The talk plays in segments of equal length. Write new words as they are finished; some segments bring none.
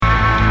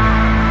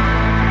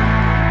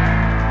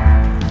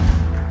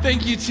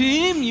Thank you,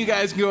 team. You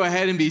guys go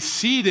ahead and be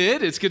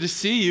seated. It's good to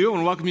see you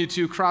and welcome you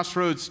to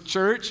Crossroads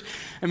Church.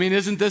 I mean,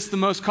 isn't this the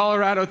most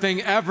Colorado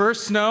thing ever?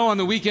 Snow on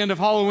the weekend of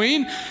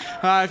Halloween.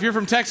 If you're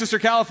from Texas or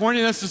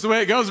California, that's just the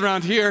way it goes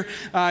around here.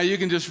 You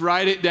can just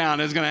write it down.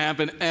 It's going to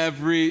happen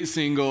every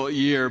single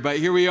year. But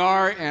here we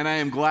are, and I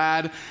am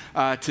glad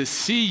to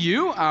see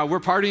you. We're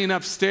partying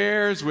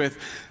upstairs with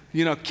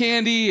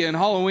candy and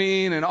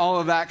Halloween and all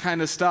of that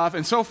kind of stuff.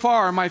 And so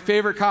far, my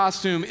favorite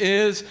costume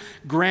is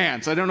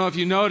Grant's. I don't know if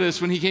you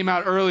noticed when he came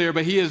out earlier,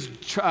 but he is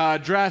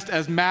dressed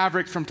as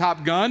Maverick from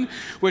Top Gun,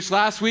 which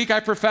last week I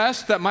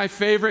professed that my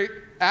favorite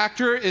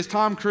actor is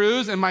Tom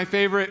Cruise, and my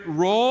favorite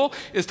role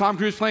is Tom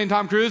Cruise playing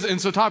Tom Cruise, and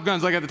so Top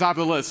Gun's like at the top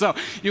of the list. So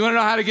you want to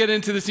know how to get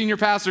into the senior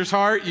pastor's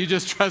heart? You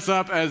just dress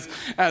up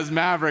as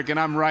Maverick, and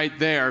I'm right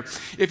there.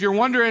 If you're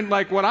wondering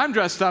like what I'm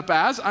dressed up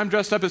as, I'm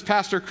dressed up as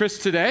Pastor Chris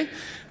today.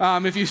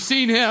 If you've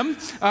seen him,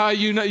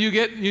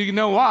 you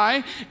know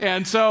why.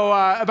 And so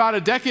about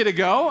a decade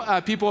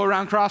ago, people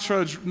around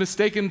Crossroads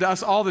mistaken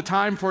us all the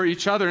time for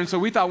each other. And so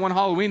we thought one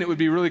Halloween it would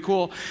be really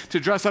cool to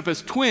dress up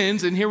as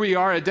twins. And here we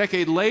are a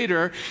decade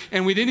later,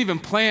 and we didn't even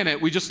plan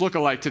it. We just look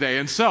alike today.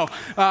 And so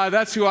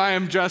that's who I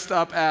am dressed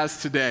up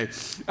as today.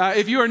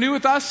 If you are new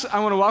with us,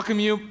 I want to welcome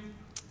you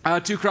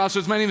to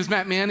Crossroads. My name is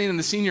Matt Manning. I'm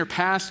the senior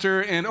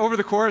pastor. And over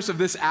the course of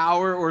this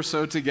hour or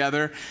so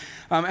together,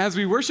 as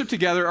we worship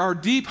together, our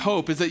deep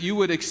hope is that you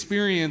would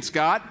experience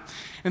God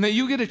and that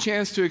you get a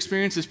chance to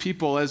experience His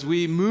people as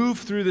we move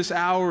through this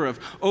hour of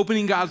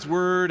opening God's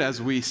Word, as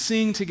we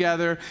sing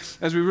together,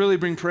 as we really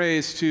bring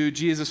praise to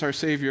Jesus, our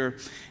Savior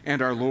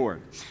and our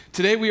Lord.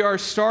 Today we are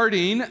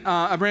starting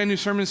a brand new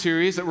sermon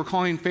series that we're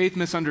calling Faith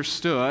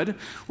Misunderstood,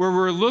 where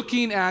we're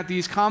looking at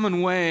these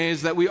common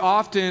ways that we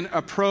often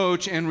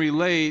approach and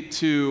relate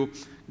to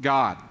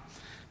God.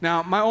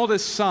 Now, my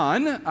oldest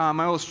son,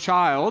 my oldest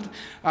child,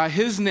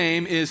 his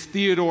name is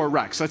Theodore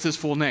Rex. That's his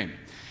full name.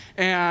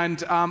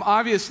 And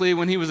obviously,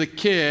 when he was a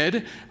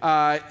kid,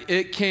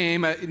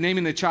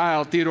 naming the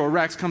child Theodore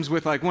Rex comes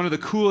with like one of the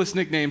coolest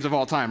nicknames of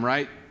all time,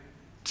 right?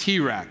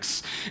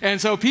 T-Rex. And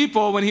so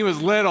people, when he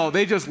was little,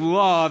 they just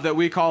love that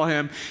we call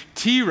him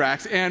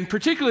T-Rex, and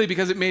particularly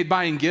because it made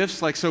buying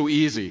gifts like so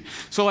easy.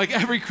 So like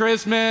every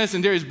Christmas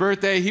and during his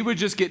birthday, he would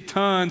just get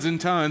tons and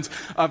tons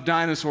of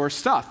dinosaur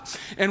stuff.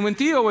 And when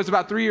Theo was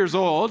about 3 years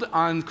old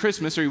on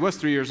Christmas, or he was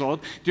 3 years old,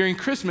 during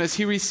Christmas,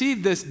 he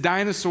received this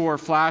dinosaur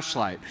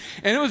flashlight.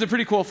 And it was a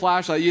pretty cool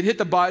flashlight. You'd hit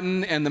the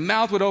button and the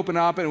mouth would open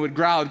up and it would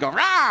growl and go,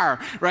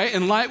 "Rawr!" right?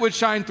 And light would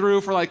shine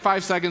through for like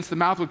 5 seconds, the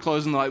mouth would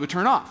close and the light would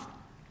turn off.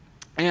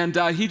 And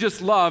he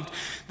just loved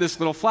this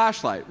little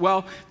flashlight.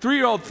 Well,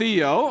 3-year-old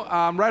Theo,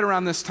 right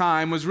around this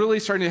time, was really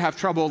starting to have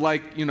trouble,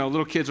 like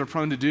little kids are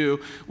prone to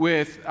do,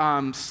 with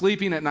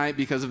sleeping at night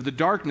because of the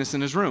darkness in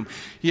his room.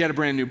 He had a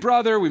brand new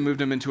brother. We moved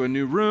him into a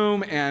new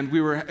room, and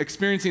we were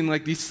experiencing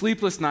like these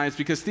sleepless nights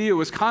because Theo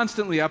was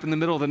constantly up in the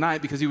middle of the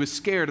night because he was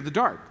scared of the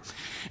dark.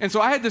 And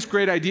so I had this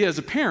great idea as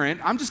a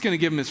parent. I'm just going to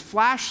give him his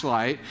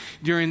flashlight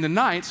during the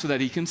night so that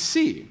he can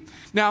see.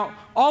 Now,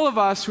 all of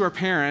us who are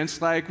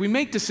parents, like we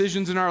make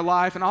decisions in our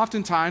life, and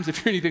oftentimes,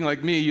 if you're anything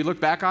like me, you look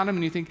back on them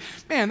and you think,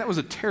 man, that was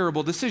a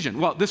terrible decision.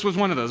 Well, this was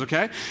one of those,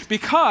 okay?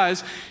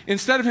 Because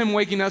instead of him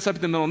waking us up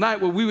in the middle of the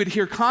night, what we would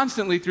hear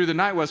constantly through the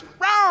night was,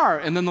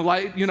 "Rawr!" And then the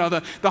light,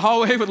 the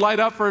hallway would light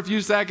up for a few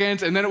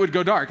seconds, and then it would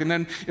go dark. And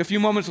then a few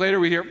moments later,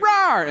 we'd hear,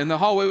 "Rawr!" And the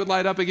hallway would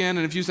light up again,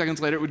 and a few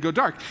seconds later, it would go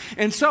dark.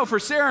 And so for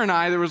Sarah and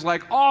I, there was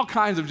like all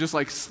kinds of just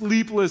like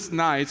sleepless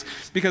nights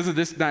because of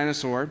this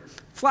dinosaur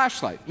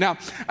flashlight. Now,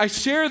 I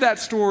share that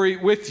story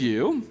with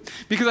you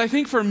because I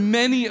think for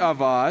many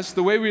of us,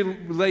 the way we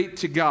relate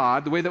to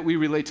God, the way that we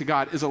relate to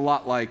God is a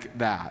lot like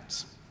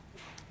that.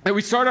 That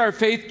we start our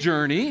faith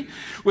journey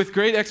with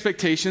great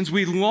expectations.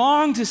 We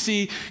long to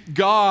see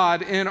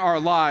God in our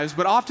lives,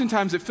 but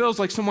oftentimes it feels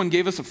like someone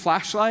gave us a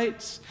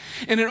flashlight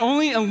and it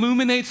only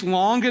illuminates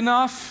long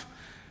enough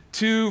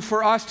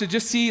for us to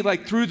just see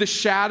like through the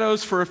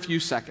shadows for a few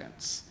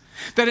seconds.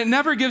 That it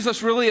never gives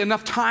us really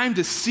enough time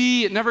to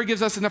see. It never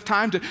gives us enough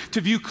time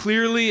to view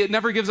clearly. It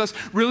never gives us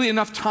really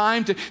enough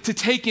time to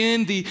take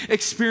in the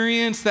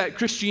experience that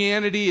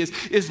Christianity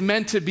is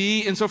meant to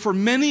be. And so for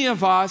many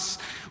of us,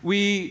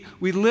 we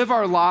live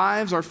our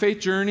lives, our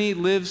faith journey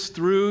lives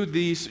through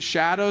these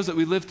shadows, that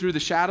we live through the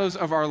shadows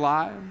of our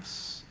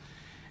lives.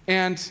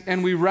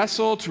 And we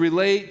wrestle to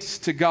relate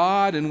to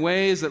God in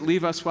ways that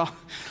leave us, well,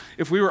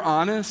 if we were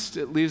honest,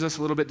 it leaves us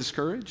a little bit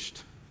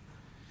discouraged.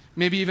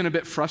 Maybe even a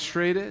bit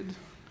frustrated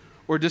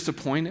or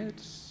disappointed.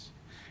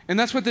 And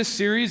that's what this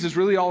series is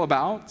really all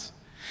about.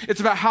 It's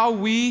about how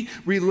we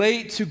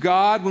relate to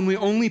God when we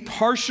only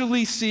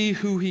partially see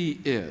who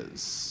He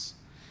is.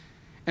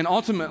 And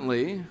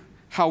ultimately,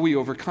 how we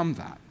overcome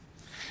that.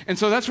 And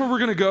so that's where we're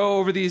going to go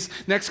over these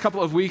next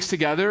couple of weeks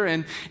together.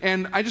 And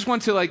I just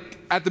want to,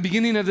 at the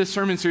beginning of this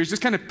sermon series,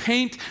 just kind of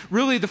paint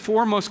really the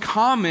 4 most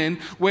common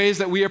ways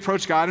that we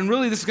approach God. And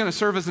really, this is going to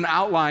serve as an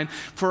outline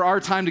for our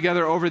time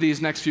together over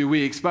these next few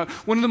weeks. But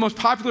one of the most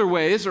popular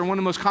ways, or one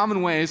of the most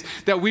common ways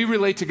that we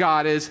relate to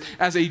God is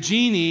as a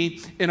genie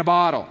in a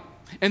bottle.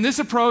 And this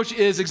approach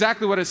is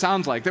exactly what it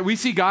sounds like, that we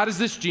see God as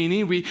this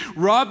genie. We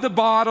rub the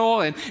bottle,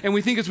 and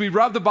we think as we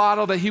rub the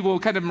bottle that he will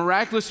kind of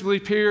miraculously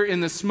appear in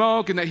the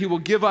smoke and that he will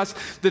give us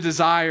the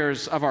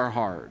desires of our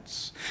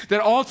hearts.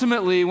 That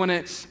ultimately, when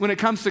it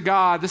comes to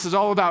God, this is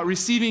all about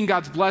receiving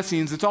God's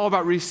blessings. It's all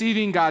about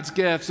receiving God's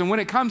gifts. And when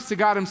it comes to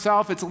God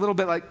himself, it's a little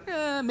bit like,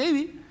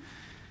 maybe.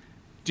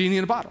 Genie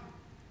in a bottle.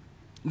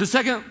 The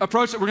second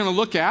approach that we're going to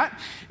look at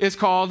is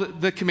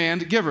called the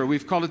command giver.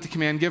 We've called it the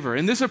command giver.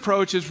 And this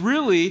approach is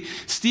really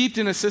steeped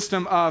in a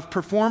system of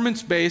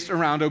performance based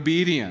around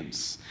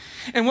obedience.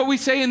 And what we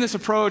say in this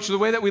approach, the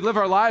way that we live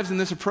our lives in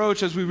this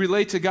approach as we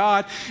relate to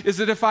God, is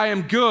that if I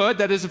am good,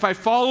 that is, if I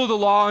follow the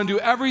law and do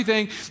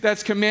everything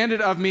that's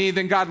commanded of me,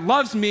 then God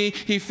loves me,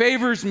 he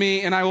favors me,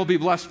 and I will be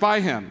blessed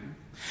by him.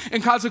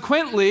 And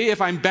consequently,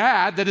 if I'm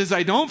bad, that is,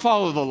 I don't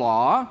follow the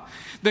law,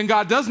 then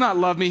God does not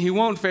love me, he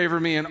won't favor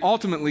me, and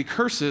ultimately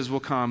curses will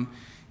come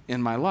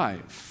in my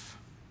life.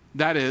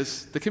 That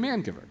is the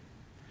command giver.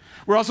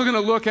 We're also going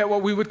to look at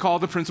what we would call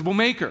the principle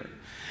maker.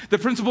 The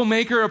principle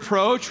maker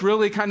approach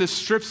really kind of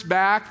strips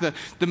back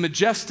the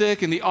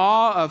majestic and the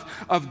awe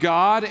of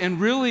God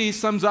and really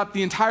sums up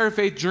the entire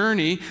faith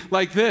journey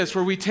like this,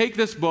 where we take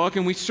this book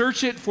and we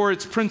search it for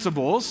its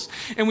principles,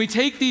 and we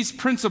take these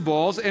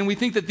principles and we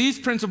think that these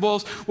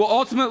principles will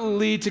ultimately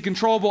lead to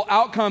controllable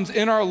outcomes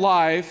in our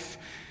life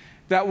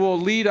that will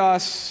lead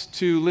us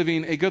to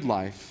living a good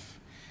life.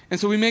 And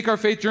so we make our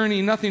faith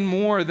journey nothing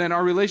more than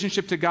our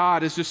relationship to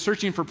God is just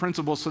searching for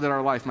principles so that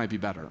our life might be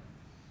better.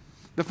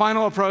 The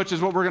final approach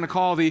is what we're going to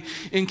call the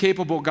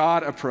incapable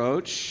God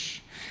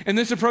approach. And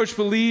this approach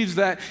believes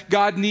that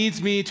God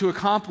needs me to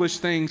accomplish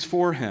things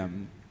for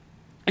him.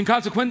 And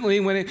consequently,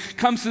 when it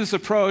comes to this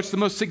approach, the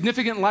most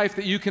significant life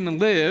that you can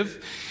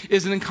live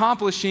is in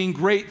accomplishing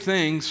great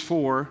things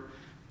for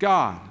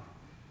God.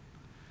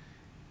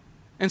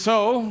 And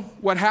so,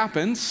 what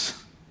happens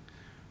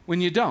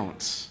when you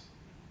don't?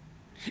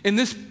 In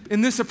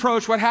this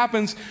approach, what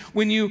happens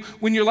when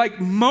you're like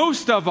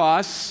most of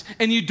us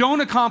and you don't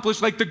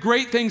accomplish like the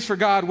great things for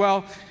God?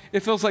 Well,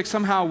 it feels like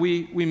somehow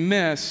we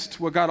missed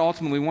what God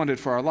ultimately wanted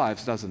for our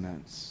lives, doesn't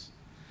it?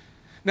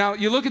 Now,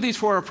 you look at these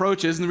four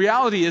approaches, and the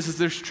reality is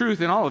there's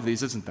truth in all of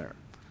these, isn't there?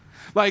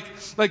 Like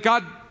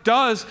God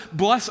does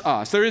bless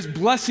us. There is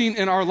blessing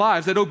in our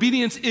lives. That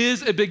obedience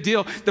is a big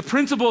deal. The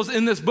principles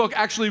in this book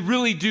actually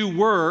really do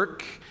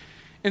work.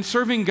 And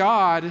serving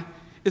God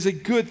is a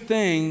good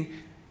thing,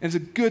 and it's a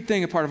good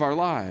thing, a part of our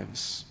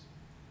lives.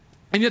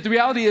 And yet the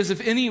reality is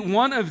if any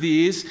one of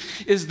these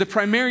is the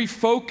primary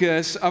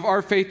focus of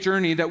our faith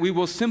journey, that we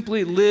will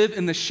simply live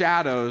in the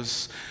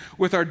shadows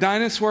with our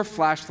dinosaur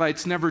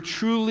flashlights, never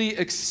truly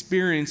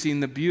experiencing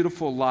the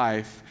beautiful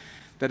life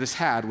that is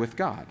had with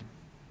God.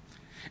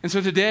 And so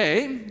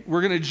today,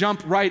 we're going to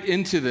jump right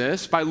into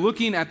this by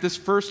looking at this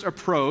first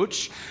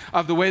approach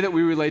of the way that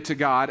we relate to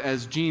God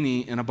as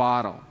genie in a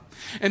bottle.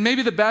 And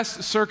maybe the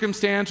best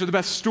circumstance or the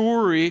best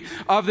story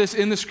of this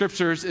in the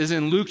scriptures is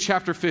in Luke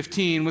chapter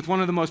 15 with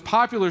one of the most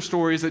popular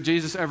stories that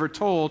Jesus ever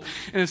told,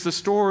 and it's the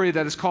story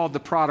that is called the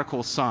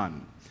prodigal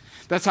son.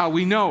 That's how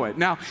we know it.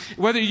 Now,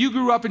 whether you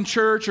grew up in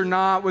church or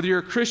not, whether you're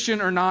a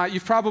Christian or not,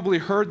 you've probably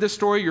heard this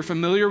story. You're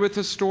familiar with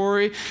this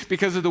story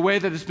because of the way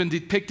that it's been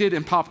depicted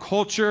in pop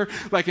culture.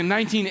 Like in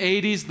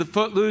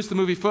 1980s, the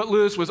movie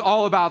Footloose was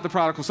all about the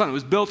prodigal son. It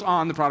was built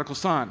on the prodigal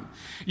son.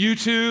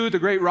 U2, the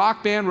great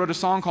rock band, wrote a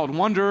song called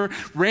Wonder.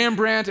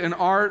 Rembrandt and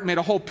art made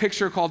a whole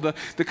picture called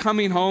the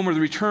Coming Home or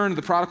the Return of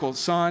the Prodigal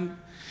Son.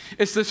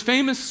 It's this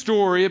famous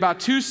story about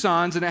two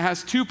sons, and it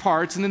has two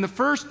parts. And in the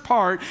first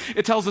part,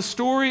 it tells the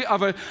story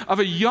of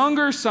a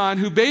younger son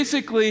who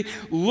basically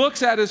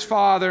looks at his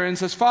father and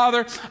says,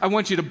 "Father, I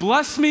want you to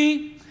bless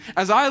me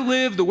as I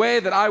live the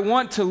way that I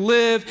want to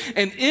live.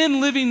 And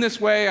in living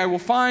this way, I will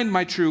find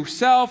my true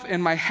self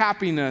and my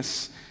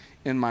happiness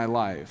in my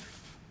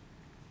life."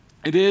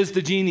 It is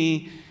the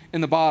genie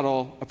in the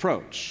bottle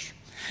approach.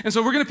 And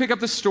so we're going to pick up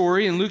the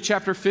story in Luke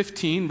chapter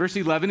 15, verse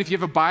 11. If you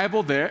have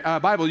a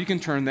Bible, you can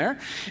turn there.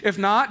 If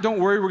not, don't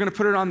worry, we're going to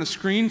put it on the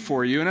screen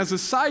for you. And as a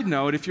side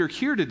note, if you're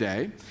here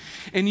today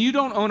and you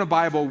don't own a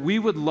Bible, we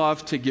would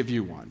love to give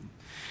you one.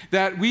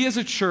 That we as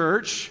a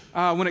church,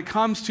 when it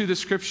comes to the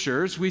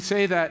scriptures, we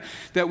say that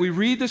we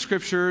read the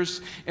scriptures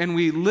and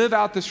we live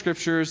out the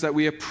scriptures, that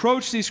we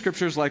approach these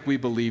scriptures like we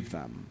believe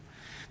them.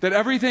 That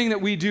everything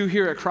that we do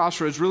here at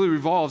Crossroads really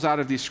revolves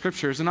out of these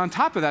scriptures. And on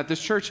top of that, this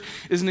church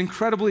is an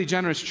incredibly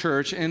generous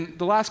church. And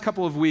the last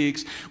couple of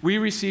weeks, we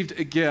received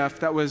a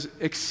gift that was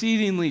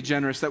exceedingly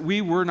generous that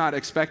we were not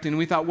expecting. And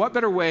we thought, what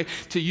better way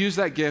to use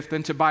that gift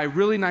than to buy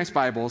really nice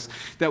Bibles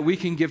that we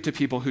can give to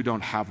people who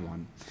don't have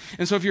one.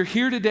 And so if you're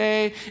here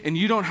today and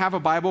you don't have a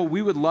Bible,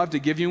 we would love to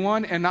give you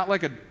one, and not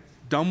like a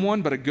dumb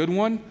one, but a good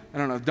one. I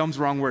don't know, dumb's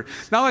the wrong word.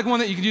 Not like one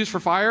that you can use for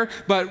fire,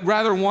 but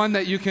rather one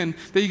that you can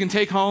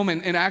take home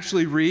and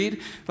actually read.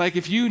 Like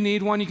if you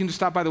need one, you can just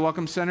stop by the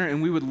Welcome Center,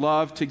 and we would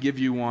love to give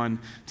you one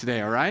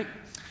today, all right?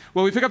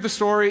 Well, we pick up the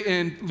story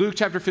in Luke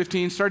chapter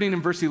 15, starting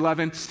in verse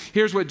 11.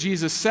 Here's what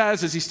Jesus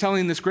says as he's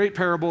telling this great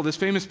parable, this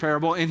famous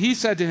parable. And he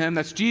said to him,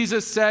 that's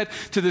Jesus said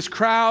to this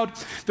crowd,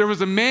 there was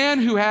a man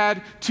who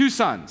had 2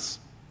 sons.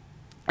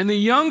 And the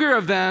younger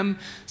of them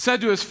said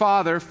to his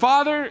father,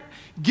 Father,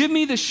 give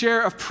me the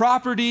share of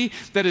property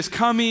that is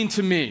coming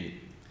to me.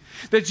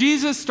 That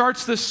Jesus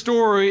starts this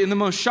story in the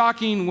most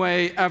shocking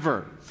way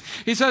ever.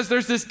 He says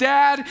there's this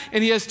dad,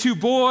 and he has 2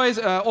 boys,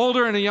 an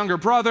older and a younger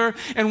brother.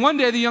 And one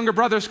day the younger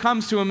brother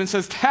comes to him and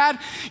says, Dad,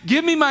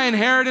 give me my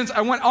inheritance. I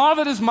want all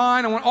that is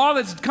mine. I want all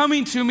that's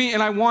coming to me,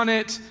 and I want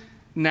it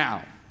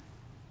now.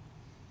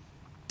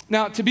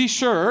 Now, to be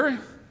sure,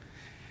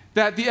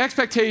 that the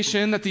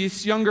expectation that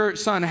this younger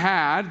son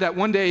had, that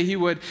one day he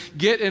would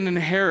get an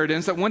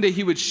inheritance, that one day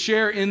he would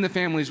share in the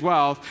family's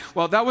wealth,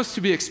 well, that was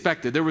to be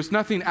expected. There was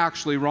nothing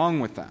actually wrong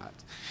with that.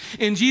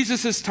 In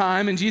Jesus'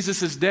 time, in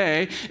Jesus'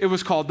 day, it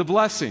was called the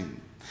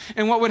blessing.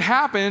 And what would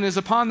happen is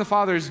upon the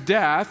father's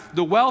death,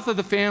 the wealth of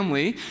the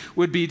family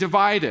would be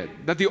divided.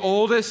 That the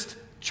oldest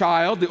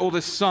child, the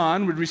oldest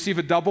son, would receive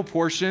a double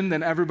portion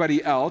than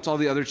everybody else, all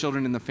the other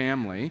children in the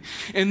family.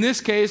 In this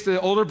case, the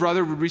older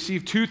brother would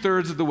receive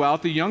 2/3 of the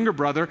wealth, the younger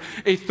brother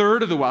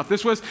 1/3 of the wealth.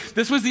 This was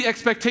the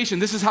expectation.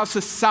 This is how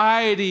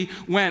society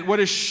went. What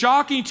is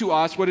shocking to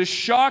us, what is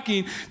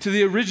shocking to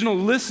the original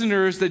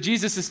listeners that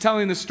Jesus is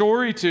telling the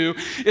story to,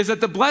 is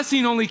that the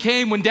blessing only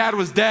came when dad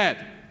was dead.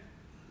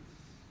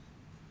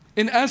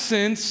 In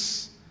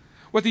essence,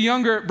 what the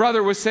younger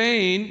brother was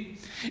saying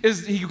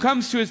is he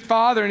comes to his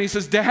father and he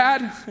says,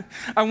 Dad,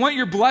 I want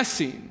your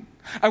blessing.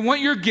 I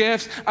want your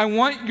gifts. I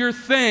want your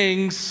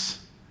things,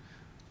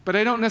 but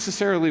I don't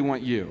necessarily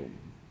want you.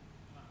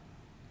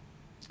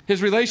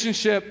 His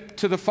relationship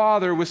to the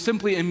father was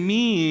simply a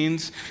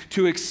means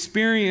to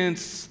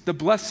experience the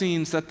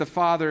blessings that the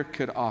father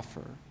could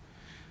offer.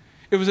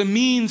 It was a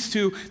means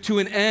to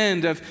an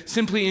end of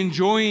simply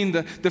enjoying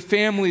the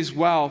family's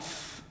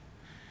wealth.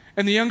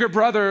 And the younger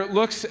brother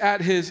looks at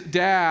his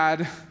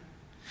dad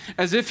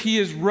as if he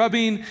is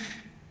rubbing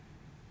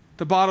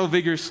the bottle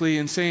vigorously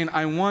and saying,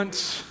 I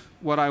want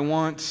what I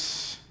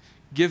want.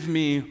 Give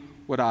me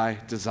what I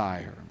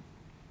desire.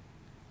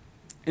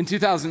 In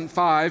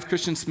 2005,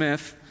 Christian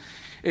Smith,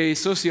 a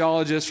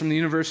sociologist from the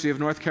University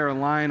of North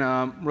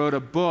Carolina, wrote a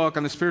book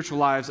on the spiritual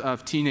lives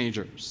of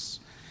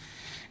teenagers.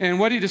 And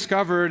what he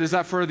discovered is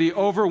that for the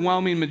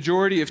overwhelming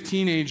majority of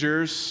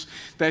teenagers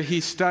that he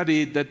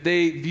studied, that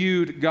they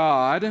viewed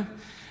God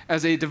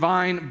as a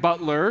divine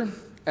butler,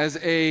 as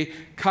a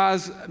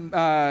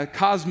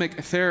cosmic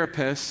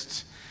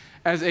therapist,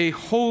 as a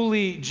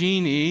holy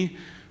genie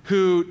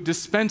who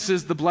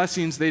dispenses the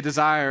blessings they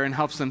desire and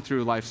helps them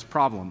through life's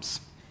problems.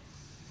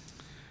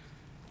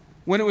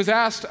 When it was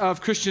asked of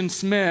Christian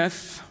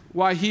Smith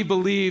why he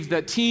believed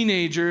that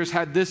teenagers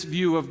had this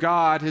view of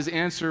God, his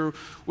answer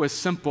was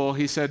simple.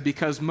 He said,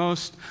 because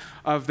most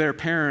of their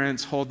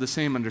parents hold the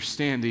same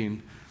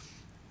understanding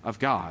of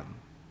God.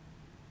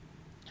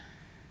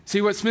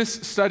 See, what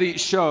Smith's study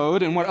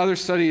showed, and what other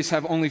studies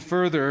have only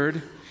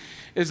furthered,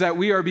 is that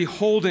we are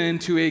beholden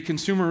to a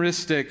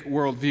consumeristic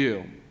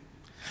worldview.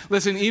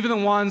 Listen, even the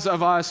ones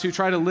of us who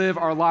try to live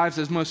our lives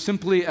as most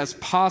simply as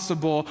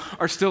possible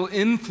are still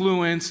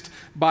influenced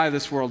by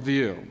this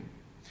worldview.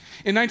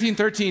 In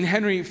 1913,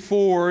 Henry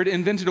Ford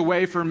invented a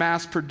way for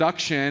mass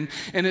production,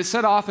 and it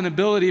set off an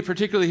ability,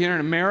 particularly here in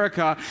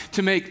America,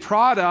 to make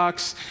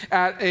products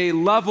at a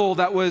level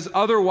that was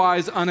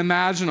otherwise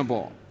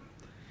unimaginable.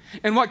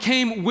 And what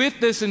came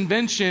with this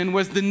invention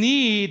was the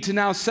need to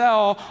now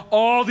sell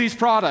all these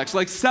products.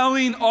 Like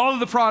selling all of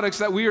the products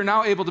that we are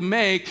now able to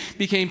make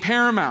became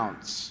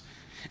paramount.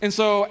 And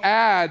so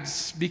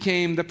ads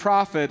became the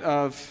profit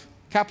of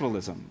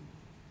capitalism.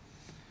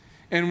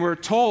 And we're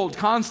told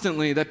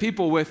constantly that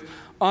people with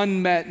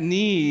unmet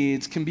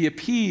needs can be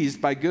appeased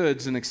by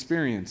goods and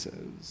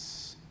experiences.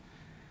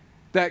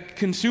 That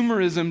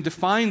consumerism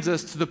defines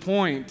us to the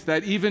point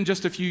that even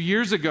just a few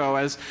years ago,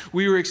 as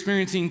we were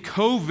experiencing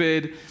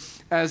COVID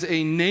as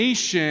a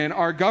nation,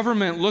 our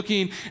government,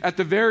 looking at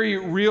the very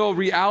real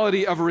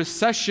reality of a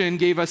recession,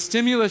 gave us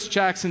stimulus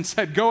checks and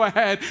said, go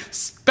ahead,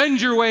 spend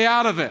your way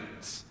out of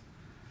it.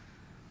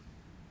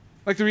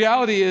 Like the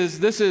reality is,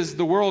 this is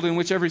the world in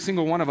which every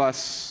single one of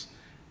us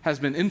has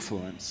been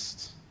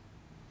influenced.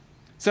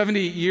 70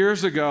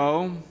 years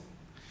ago,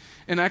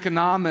 an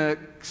economic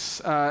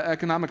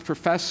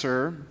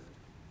professor,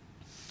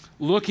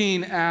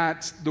 looking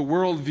at the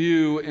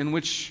worldview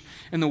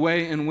in the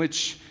way in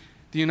which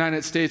the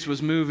United States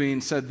was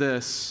moving, said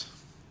this,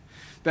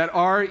 that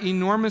our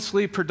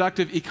enormously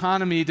productive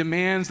economy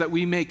demands that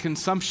we make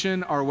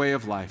consumption our way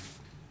of life,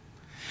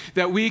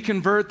 that we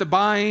convert the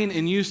buying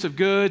and use of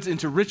goods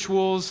into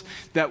rituals,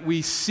 that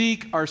we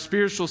seek our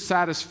spiritual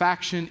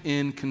satisfaction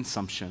in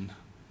consumption.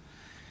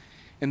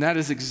 And that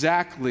is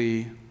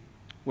exactly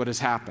what has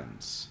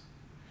happened.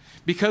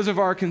 Because of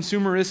our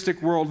consumeristic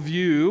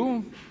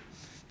worldview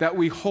that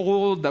we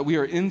hold, that we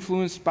are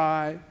influenced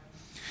by,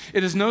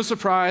 It is no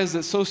surprise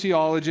that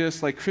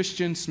sociologists like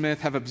Christian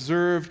Smith have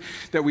observed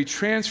that we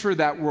transfer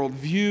that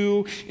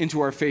worldview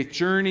into our faith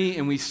journey,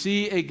 and we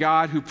see a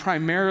God who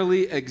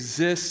primarily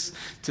exists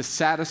to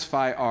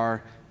satisfy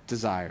our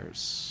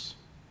desires.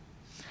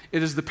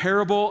 It is the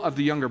parable of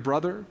the younger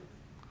brother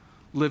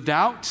lived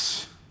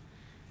out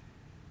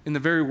in the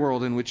very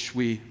world in which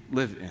we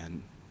live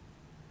in.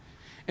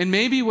 And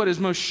maybe what is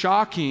most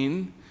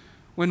shocking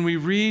when we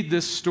read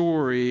this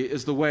story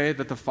is the way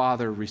that the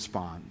father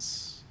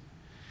responds.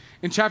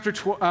 In chapter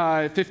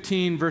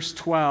 15, verse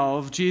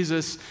 12,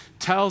 Jesus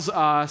tells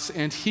us,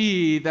 and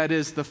he, that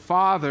is the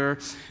father,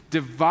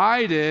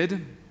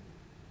 divided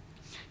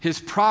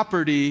his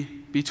property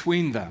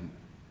between them.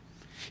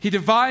 He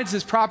divides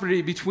his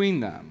property between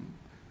them.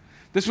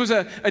 This was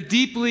a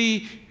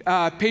deeply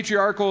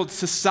patriarchal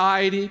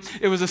society.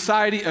 It was a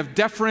society of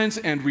deference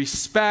and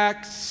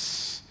respect.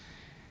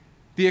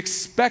 The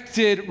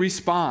expected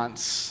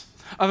response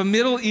of a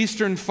Middle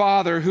Eastern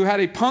father who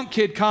had a punk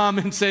kid come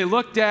and say,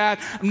 "Look, Dad,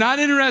 I'm not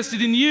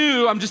interested in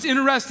you. I'm just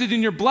interested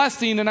in your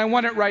blessing, and I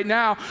want it right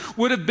now,"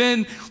 would have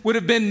been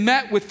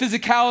met with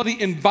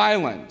physicality and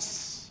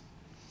violence.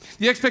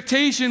 The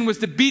expectation was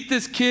to beat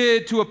this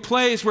kid to a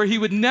place where he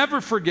would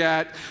never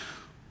forget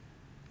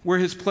where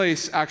his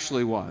place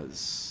actually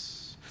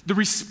was. The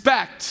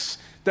respect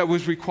that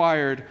was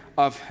required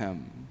of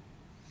him.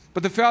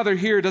 But the father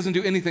here doesn't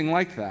do anything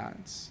like that.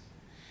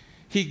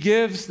 He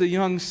gives the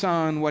young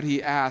son what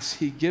he asks.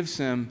 He gives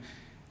him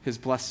his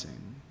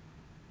blessing.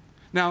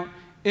 Now,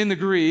 in the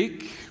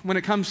Greek, when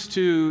it comes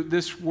to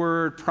this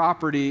word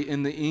property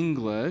in the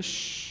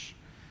English,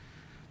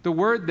 the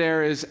word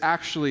there is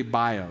actually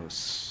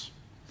bios.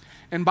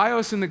 And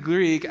bios in the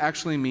Greek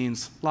actually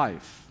means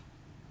life.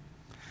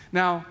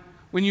 Now,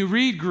 when you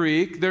read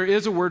Greek, there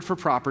is a word for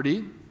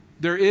property.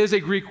 There is a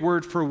Greek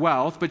word for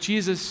wealth, but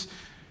Jesus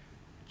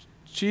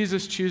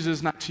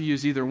chooses not to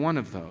use either one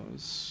of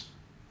those.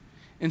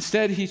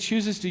 Instead, he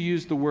chooses to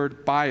use the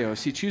word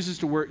bios. He chooses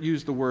to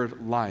use the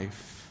word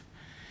life.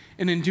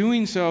 And in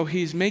doing so,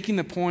 he's making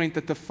the point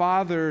that the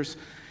father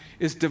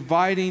is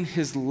dividing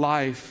his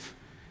life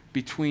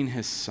between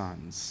his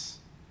sons.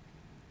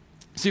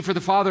 See, for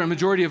the father, a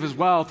majority of his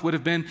wealth would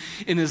have been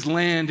in his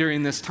land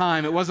during this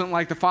time. It wasn't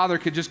like the father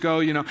could just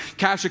go,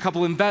 cash a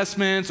couple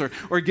investments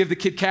or give the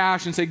kid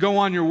cash and say, "Go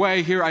on your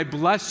way, here, I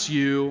bless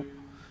you."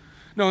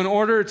 No, in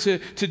order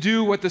to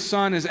do what the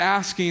son is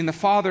asking, the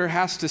father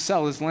has to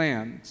sell his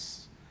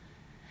lands.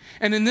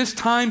 And in this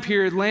time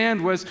period,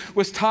 land was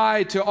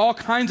tied to all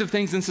kinds of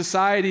things in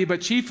society,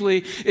 but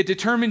chiefly it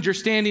determined your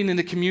standing in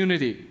the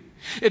community.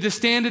 It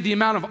determined the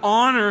amount of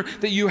honor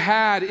that you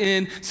had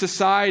in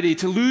society.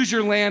 To lose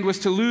your land was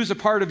to lose a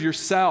part of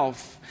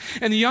yourself.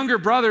 And the younger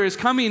brother is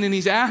coming and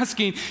he's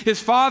asking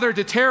his father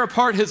to tear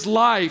apart his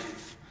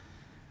life.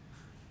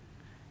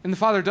 And the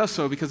father does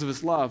so because of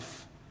his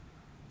love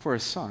for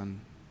his son.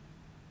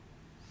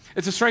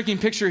 It's a striking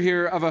picture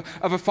here of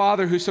a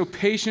father who so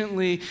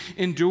patiently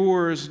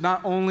endures not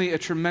only a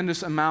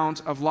tremendous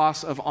amount of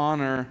loss of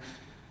honor,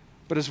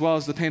 but as well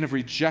as the pain of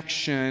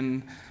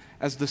rejection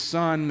as the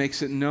son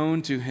makes it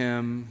known to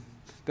him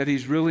that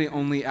he's really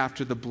only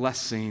after the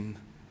blessing,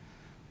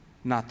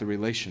 not the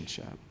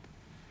relationship.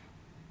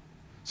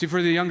 See,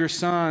 for the younger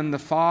son, the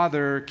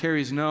father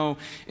carries no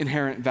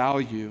inherent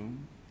value.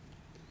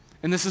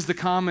 And this is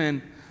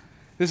common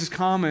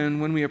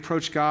when we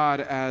approach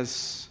God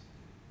as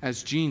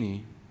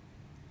Genie.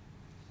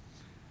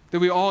 That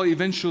we all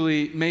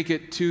eventually make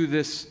it to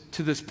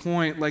this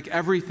point, like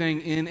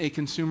everything in a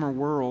consumer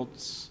world,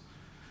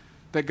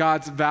 that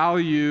God's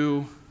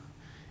value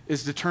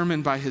is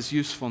determined by his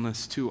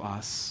usefulness to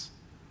us.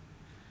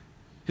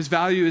 His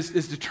value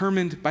is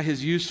determined by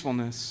his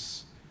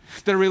usefulness.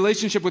 That a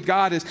relationship with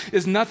God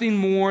is nothing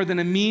more than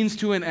a means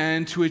to an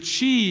end to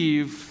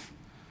achieve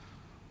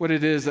what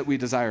it is that we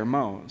desire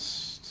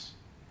most.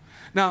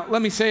 Now,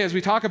 let me say as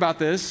we talk about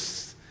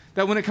this,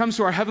 that when it comes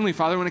to our Heavenly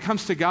Father, when it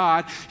comes to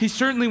God, he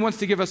certainly wants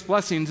to give us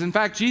blessings. In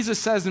fact, Jesus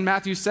says in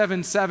Matthew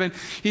 7:7,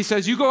 he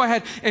says, "You go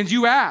ahead and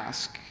you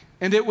ask,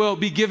 and it will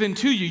be given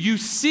to you. You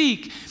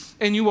seek,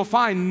 and you will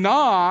find.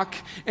 Knock,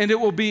 and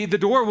the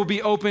door will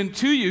be open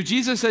to you."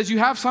 Jesus says, you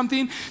have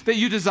something that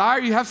you desire,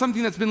 you have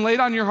something that's been laid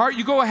on your heart,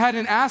 you go ahead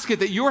and ask it,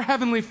 that your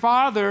Heavenly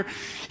Father,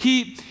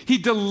 he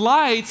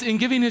delights in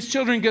giving his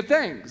children good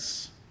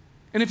things.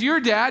 And if you're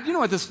a dad, you know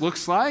what this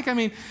looks like. I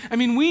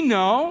mean, we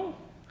know.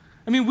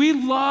 We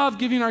love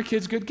giving our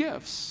kids good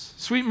gifts.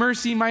 Sweet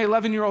Mercy, my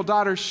 11-year-old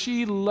daughter,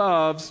 she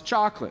loves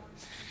chocolate.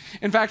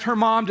 In fact, her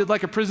mom did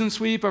like a prison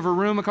sweep of her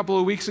room a couple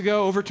of weeks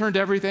ago, overturned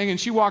everything, and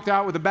she walked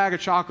out with a bag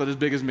of chocolate as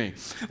big as me.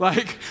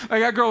 Like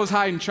that girl was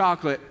hiding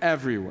chocolate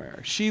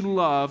everywhere. She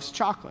loves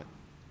chocolate.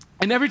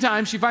 And every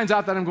time she finds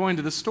out that I'm going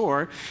to the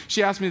store,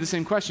 she asks me the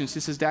same question. She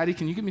says, "Daddy,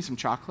 can you get me some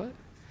chocolate?"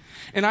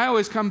 And I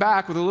always come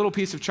back with a little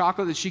piece of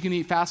chocolate that she can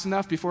eat fast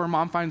enough before her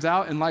mom finds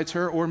out and lights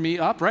her or me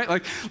up, right?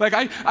 Like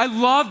I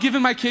love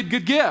giving my kid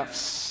good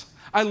gifts.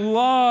 I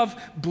love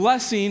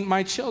blessing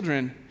my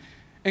children.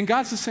 And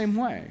God's the same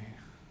way.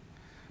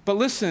 But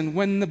listen,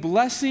 when the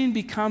blessing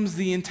becomes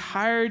the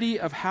entirety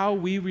of how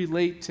we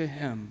relate to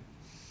him,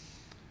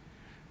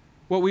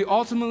 what we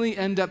ultimately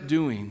end up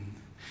doing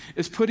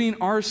is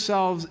putting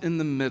ourselves in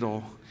the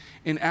middle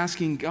and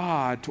asking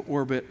God to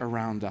orbit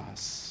around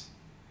us.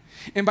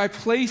 And by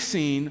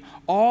placing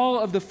all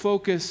of the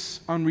focus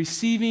on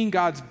receiving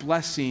God's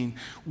blessing,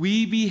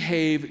 we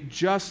behave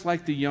just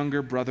like the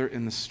younger brother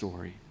in the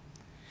story.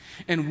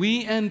 And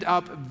we end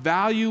up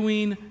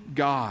valuing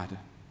God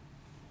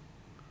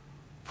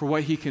for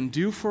what he can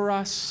do for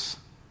us,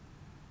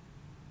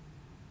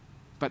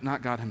 but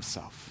not God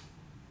himself.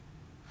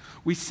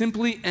 We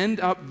simply end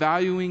up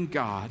valuing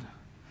God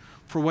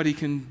for what he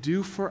can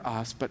do for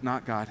us, but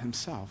not God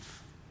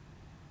himself.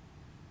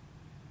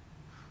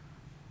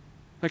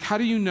 Like, how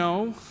do you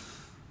know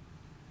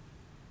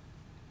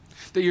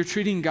that you're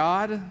treating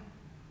God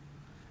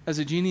as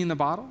a genie in the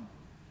bottle?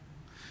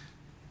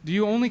 Do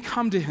you only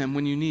come to him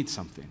when you need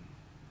something?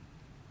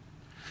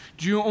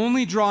 Do you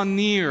only draw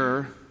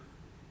near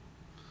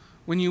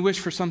when you wish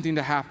for something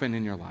to happen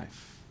in your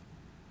life?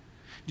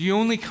 Do you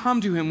only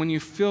come to him when you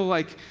feel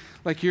like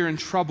you're in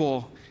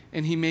trouble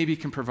and he maybe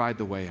can provide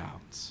the way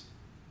out?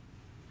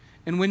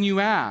 And when you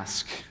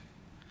ask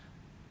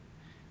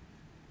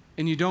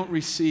and you don't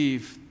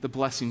receive the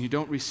blessing, you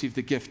don't receive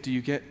the gift, do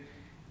you get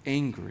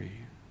angry?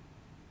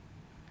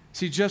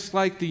 See, just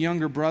like the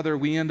younger brother,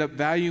 we end up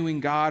valuing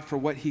God for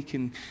what he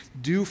can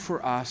do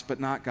for us, but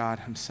not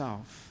God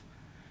himself.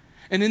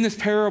 And in this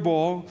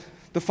parable,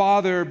 the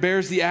father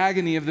bears the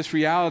agony of this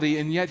reality,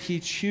 and yet he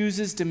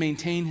chooses to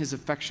maintain his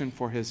affection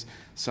for his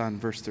son.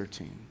 Verse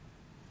 13.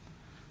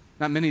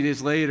 Not many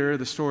days later,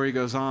 the story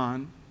goes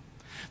on.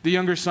 The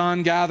younger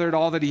son gathered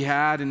all that he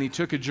had, and he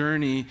took a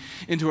journey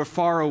into a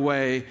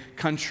faraway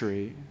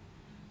country.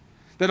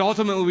 That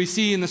ultimately we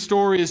see in the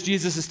story, as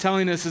Jesus is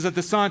telling us, is that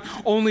the son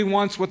only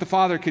wants what the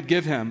father could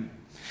give him.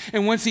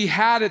 And once he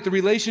had it, the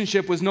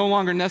relationship was no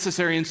longer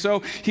necessary, and so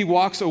he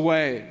walks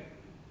away.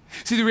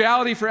 See, the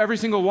reality for every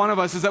single one of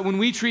us is that when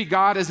we treat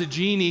God as a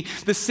genie,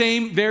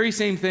 the very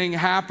same thing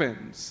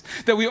happens.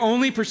 That we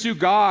only pursue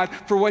God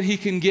for what he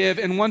can give,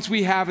 and once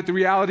we have it, the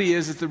reality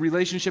is that the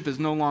relationship is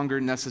no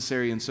longer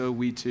necessary, and so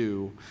we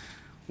too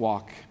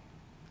walk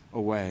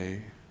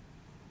away.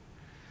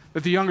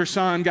 That the younger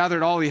son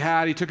gathered all he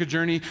had. He took a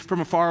journey from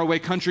a faraway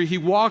country. He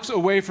walks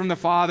away from the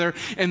father,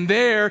 and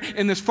there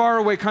in this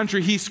faraway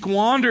country, he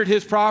squandered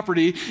his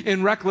property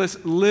in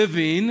reckless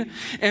living.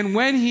 And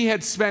when he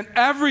had spent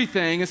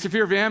everything, a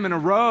severe famine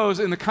arose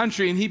in the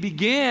country, and he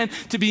began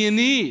to be in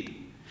need.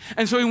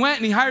 And so he went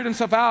and he hired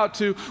himself out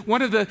to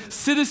one of the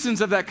citizens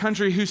of that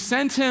country, who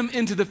sent him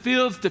into the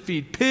fields to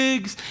feed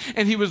pigs,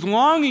 and he was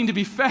longing to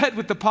be fed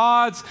with the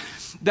pods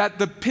that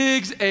the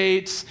pigs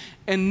ate,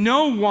 and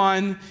no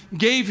one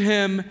gave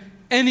him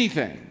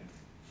anything.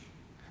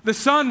 The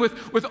son,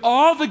 with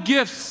all the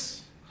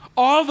gifts,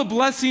 all the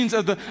blessings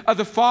of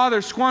the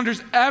father,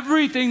 squanders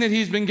everything that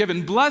he's been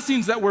given,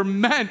 blessings that were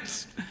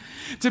meant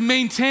to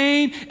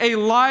maintain a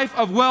life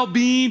of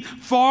well-being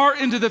far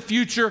into the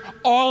future,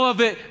 all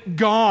of it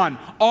gone,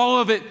 all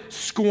of it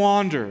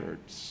squandered.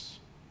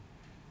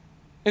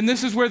 And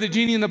this is where the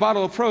genie in the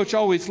bottle approach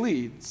always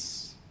leads.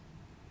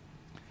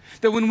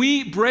 That when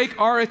we break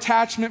our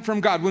attachment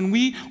from God, when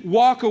we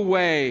walk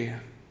away,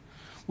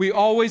 we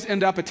always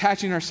end up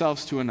attaching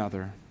ourselves to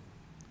another.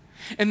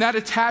 And that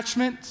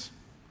attachment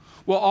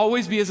will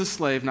always be as a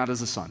slave, not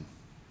as a son.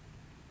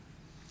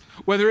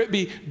 Whether it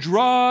be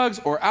drugs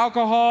or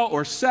alcohol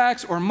or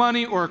sex or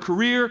money or a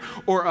career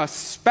or a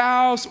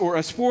spouse or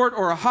a sport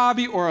or a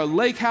hobby or a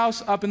lake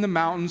house up in the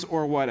mountains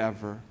or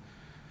whatever.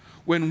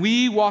 When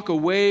we walk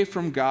away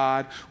from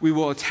God, we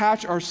will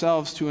attach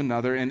ourselves to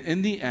another, and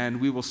in the end,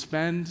 we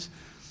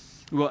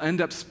will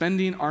end up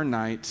spending our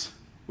night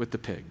with the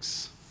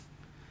pigs.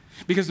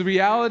 Because the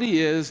reality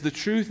is, the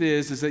truth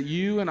is that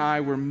you and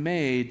I were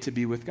made to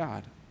be with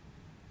God.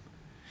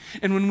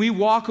 And when we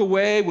walk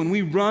away, when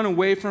we run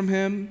away from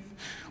him,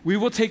 we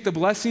will take the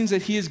blessings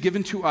that he has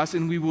given to us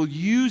and we will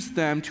use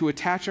them to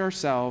attach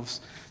ourselves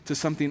to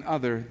something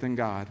other than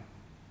God.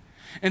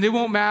 And it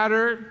won't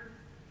matter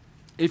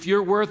if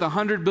you're worth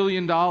 $100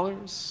 billion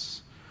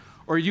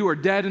or you are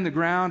dead in the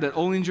ground at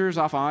Ollinger's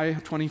off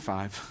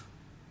I-25.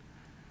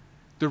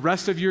 The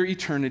rest of your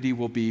eternity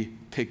will be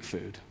pig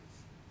food.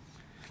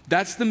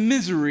 That's the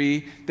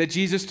misery that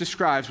Jesus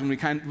describes when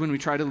we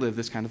try to live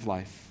this kind of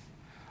life.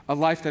 A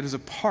life that is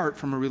apart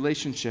from a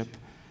relationship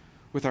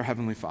with our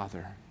Heavenly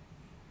Father.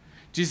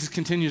 Jesus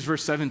continues,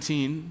 verse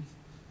 17.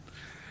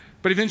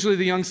 But eventually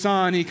the young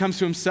son, he comes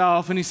to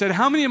himself and he said,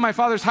 "How many of my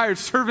father's hired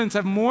servants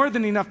have more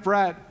than enough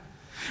bread?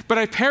 But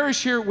I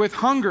perish here with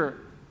hunger.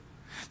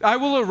 I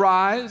will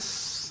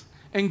arise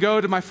and go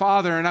to my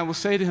father, and I will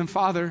say to him,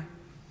 Father,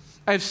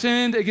 I have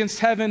sinned against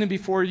heaven and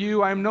before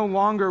you. I am no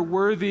longer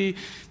worthy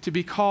to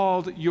be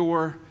called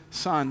your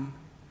son.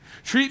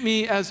 Treat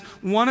me as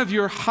one of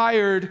your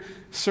hired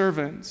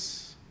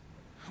servants."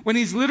 When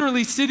he's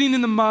literally sitting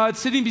in the mud,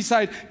 sitting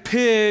beside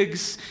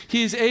pigs,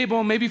 he is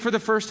able, maybe for the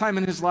first time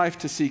in his life,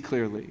 to see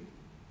clearly.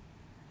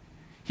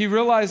 He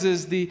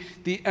realizes the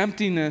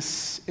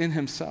emptiness in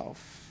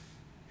himself.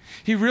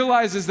 He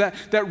realizes that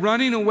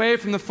running away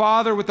from the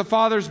Father with the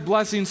Father's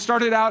blessing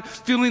started out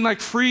feeling like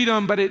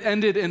freedom, but it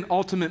ended in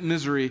ultimate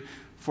misery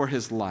for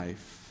his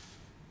life.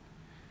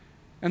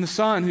 And the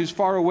son, who's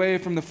far away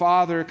from the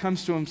Father,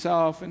 comes to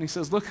himself and he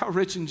says, look how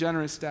rich and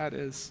generous Dad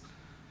is,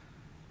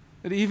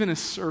 that even his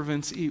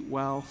servants eat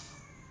well.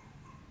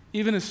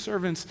 Even his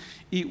servants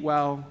eat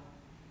well.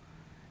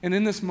 And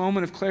in this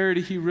moment of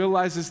clarity, he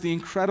realizes the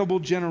incredible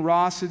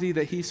generosity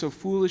that he so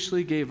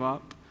foolishly gave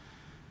up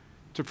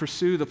to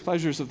pursue the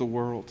pleasures of the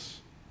world.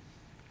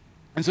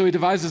 And so he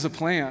devises a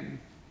plan.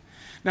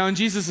 Now, in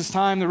Jesus'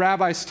 time, the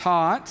rabbis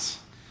taught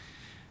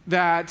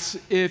that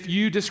if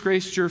you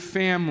disgraced your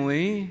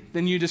family,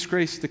 then you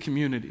disgraced the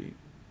community.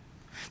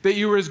 That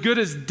you were as good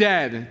as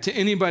dead to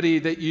anybody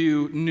that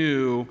you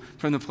knew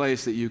from the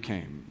place that you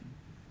came.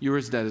 You were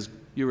as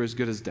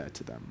good as dead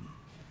to them.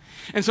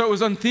 And so it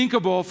was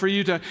unthinkable for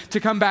you to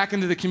come back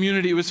into the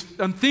community. It was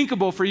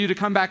unthinkable for you to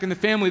come back in the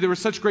family. There was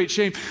such great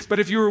shame. But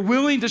if you were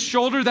willing to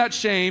shoulder that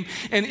shame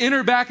and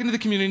enter back into the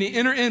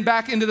community,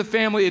 back into the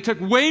family, it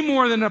took way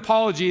more than an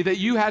apology that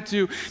you had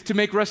to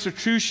make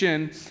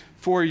restitution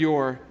for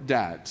your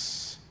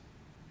debts.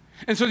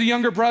 And so the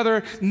younger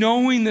brother,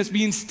 knowing this,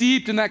 being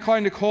steeped in that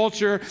kind of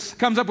culture,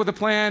 comes up with a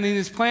plan. And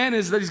his plan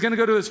is that he's going to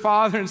go to his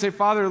father and say,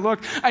 Father,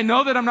 look, I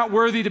know that I'm not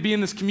worthy to be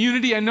in this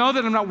community. I know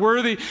that I'm not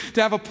worthy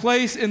to have a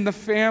place in the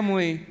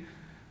family.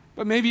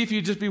 But maybe if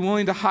you'd just be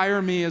willing to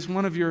hire me as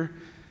one of your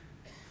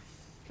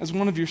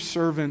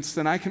servants,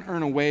 then I can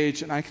earn a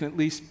wage and I can at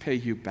least pay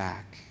you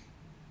back.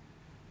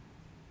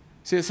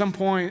 See, at some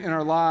point in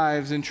our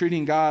lives, in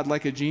treating God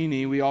like a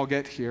genie, we all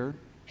get here.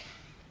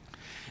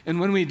 And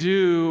when we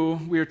do,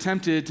 we are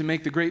tempted to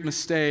make the great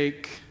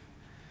mistake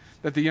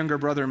that the younger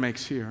brother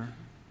makes here.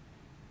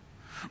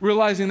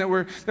 Realizing that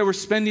we're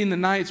spending the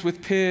nights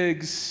with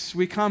pigs,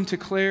 we come to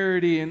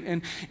clarity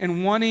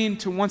and wanting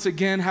to once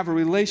again have a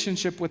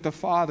relationship with the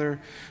Father,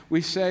 we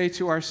say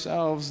to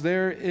ourselves,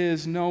 there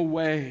is no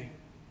way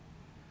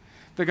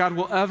that God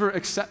will ever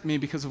accept me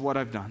because of what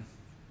I've done.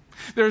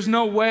 There's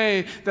no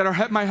way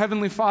that my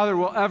Heavenly Father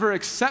will ever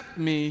accept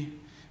me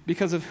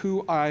because of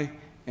who I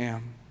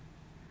am.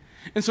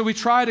 And so we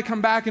try to come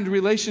back into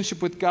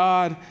relationship with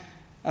God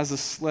as a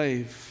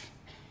slave.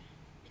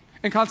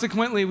 And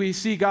consequently, we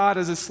see God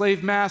as a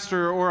slave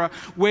master or a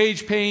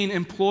wage-paying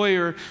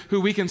employer who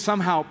we can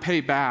somehow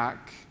pay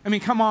back. I mean,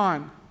 come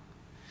on.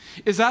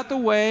 Is that the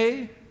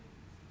way?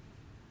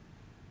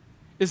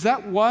 Is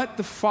that what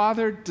the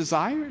Father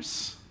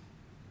desires?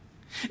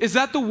 Is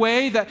that the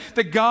way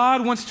that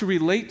God wants to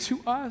relate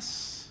to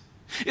us?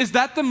 Is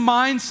that the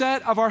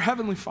mindset of our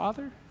Heavenly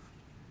Father?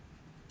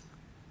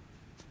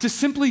 To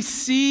simply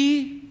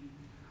see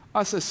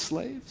us as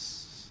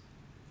slaves.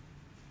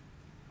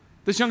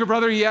 This younger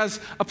brother, he has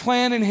a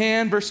plan in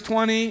hand. Verse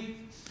 20,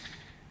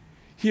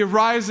 he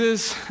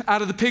arises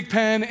out of the pig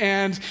pen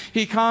and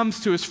he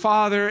comes to his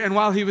father. And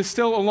while he was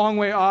still a long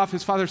way off,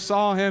 his father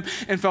saw him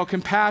and felt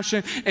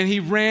compassion. And he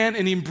ran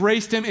and he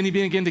embraced him and he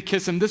began to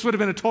kiss him. This would have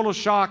been a total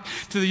shock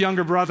to the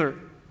younger brother.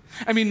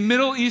 I mean,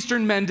 Middle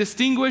Eastern men,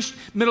 distinguished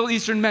Middle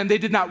Eastern men, they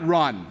did not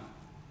run.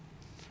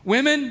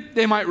 Women,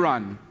 they might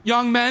run.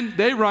 Young men,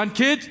 they run.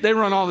 Kids, they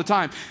run all the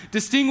time.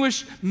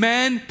 Distinguished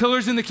men,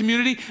 pillars in the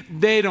community,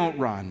 they don't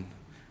run.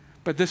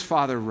 But this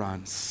father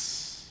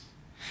runs.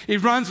 He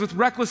runs with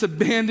reckless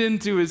abandon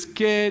to his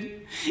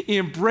kid. He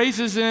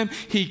embraces him.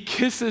 He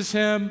kisses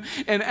him.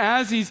 And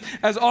as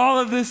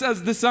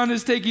the son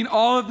is taking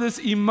all of this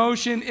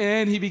emotion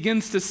in, he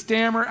begins to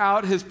stammer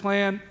out his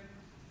plan.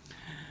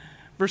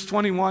 Verse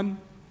 21.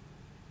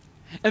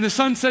 And the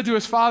son said to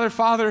his father,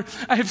 Father,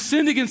 I have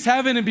sinned against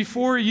heaven and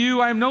before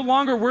you. I am no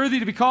longer worthy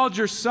to be called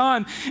your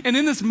son. And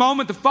in this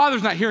moment, the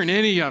father's not hearing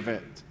any of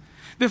it.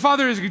 The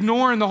father is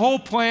ignoring the whole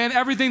plan,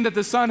 everything that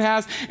the son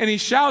has. And he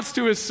shouts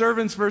to his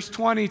servants, verse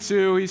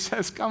 22. He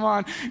says, come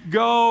on,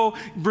 go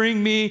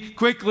bring me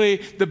quickly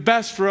the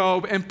best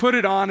robe and put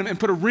it on him and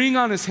put a ring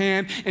on his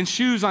hand and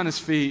shoes on his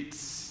feet.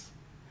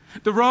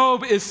 The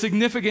robe is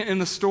significant in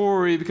the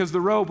story because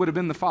the robe would have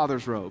been the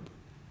father's robe.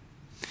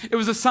 It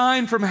was a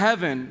sign from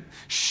heaven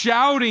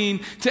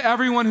shouting to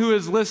everyone who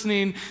is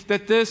listening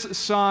that this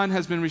son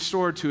has been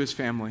restored to his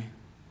family.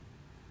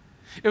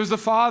 It was the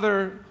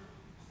father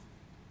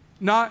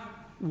not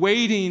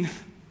waiting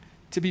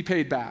to be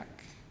paid back.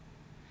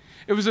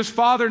 It was his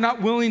father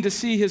not willing to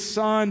see his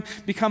son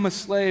become a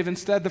slave.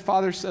 Instead, the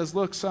father says,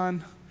 look,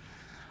 son,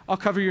 I'll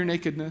cover your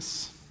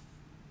nakedness.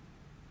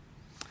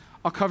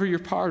 I'll cover your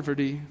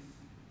poverty.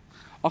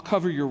 I'll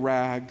cover your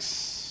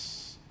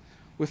rags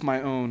with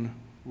my own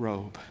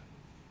robe.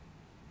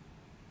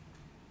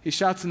 He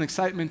shouts in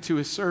excitement to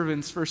his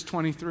servants, verse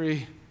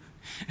 23,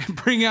 and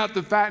bring out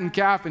the fattened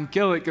calf and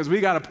kill it because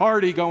we got a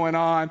party going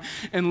on,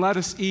 and let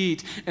us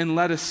eat and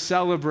let us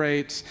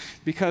celebrate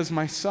because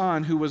my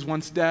son who was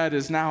once dead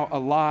is now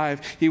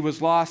alive. He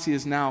was lost, he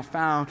is now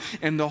found,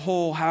 and the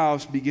whole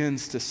house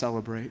begins to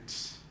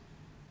celebrate.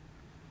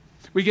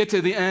 We get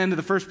to the end of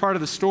the first part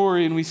of the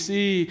story and we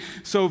see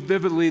so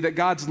vividly that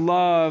God's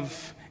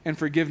love and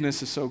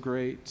forgiveness is so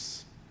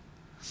great.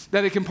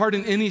 that it can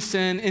pardon any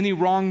sin, any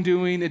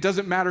wrongdoing. It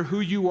doesn't matter who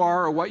you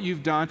are or what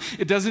you've done.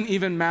 It doesn't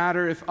even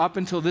matter if up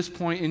until this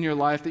point in your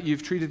life that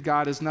you've treated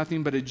God as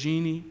nothing but a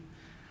genie,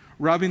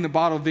 rubbing the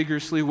bottle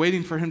vigorously,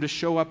 waiting for him to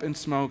show up in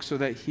smoke so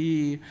that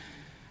he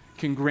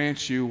can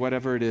grant you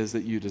whatever it is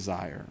that you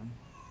desire.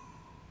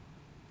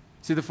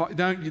 See,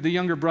 the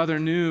younger brother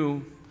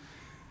knew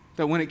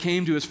that when it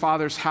came to his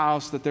father's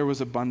house that there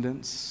was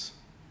abundance,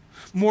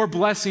 more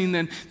blessing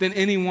than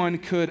anyone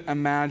could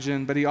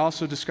imagine, but he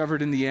also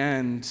discovered in the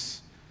end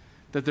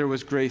that there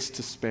was grace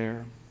to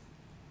spare,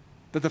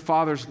 that the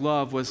father's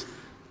love was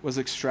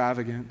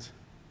extravagant.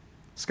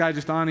 Skye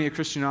Jethani, a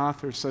Christian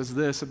author, says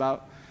this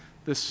about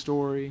this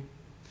story.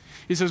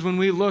 He says, when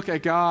we look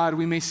at God,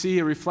 we may see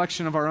a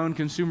reflection of our own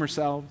consumer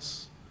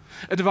selves,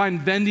 a divine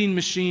vending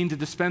machine to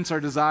dispense our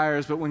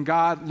desires, but when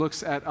God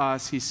looks at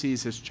us, he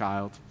sees his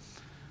child,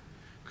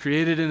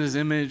 created in his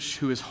image,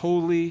 who is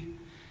holy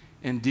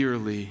and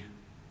dearly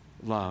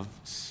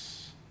loved.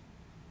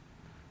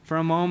 For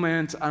a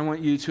moment, I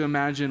want you to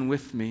imagine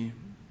with me.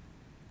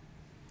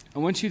 I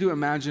want you to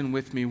imagine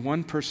with me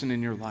one person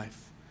in your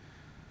life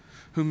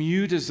whom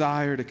you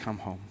desire to come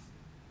home.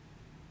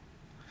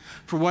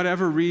 For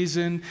whatever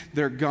reason,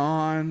 they're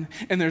gone,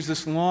 and there's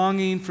this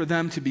longing for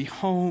them to be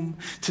home,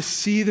 to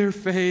see their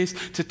face,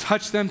 to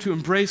touch them, to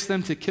embrace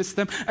them, to kiss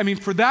them. I mean,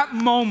 for that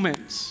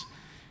moment,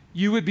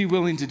 you would be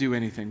willing to do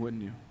anything,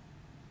 wouldn't you?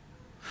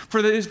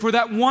 For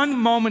that one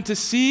moment to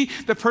see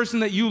the person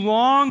that you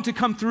long to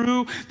come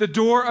through the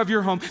door of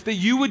your home, that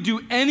you would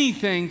do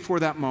anything for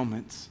that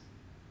moment.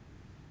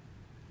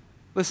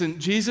 Listen,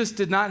 Jesus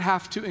did not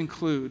have to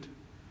include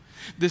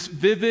this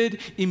vivid,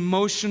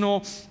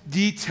 emotional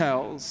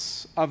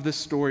details of the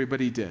story, but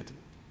he did.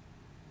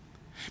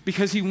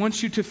 Because he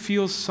wants you to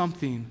feel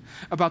something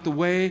about the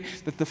way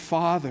that the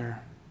Father,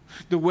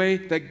 the way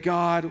that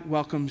God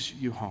welcomes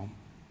you home.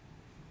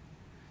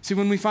 See,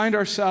 when we find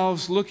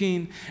ourselves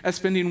looking at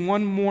spending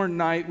one more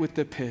night with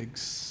the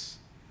pigs,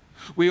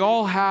 we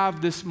all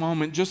have this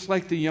moment, just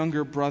like the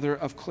younger brother,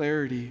 of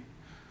clarity,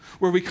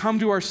 where we come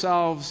to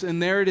ourselves,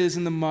 and there it is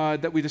in the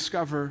mud that we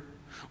discover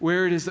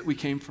where it is that we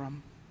came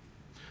from,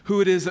 who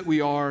it is that we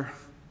are,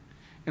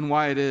 and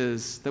why it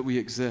is that we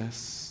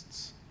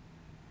exist.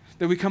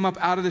 That we come up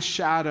out of the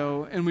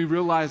shadow and we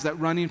realize that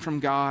running from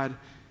God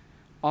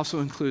also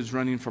includes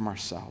running from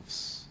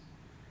ourselves.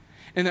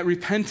 And that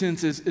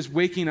repentance is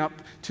waking up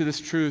to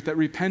this truth, that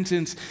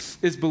repentance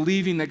is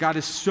believing that God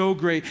is so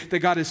great, that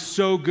God is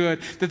so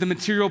good, that the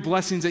material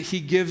blessings that he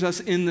gives us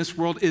in this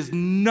world is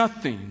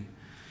nothing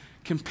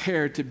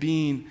compared to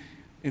being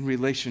in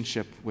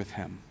relationship with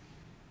him.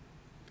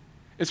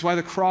 It's why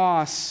the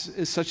cross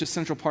is such a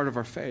central part of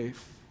our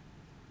faith.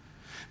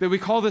 That we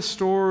call this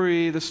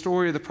story the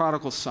story of the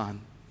prodigal son.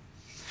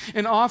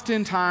 And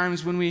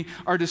oftentimes when we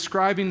are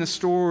describing the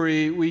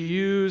story, we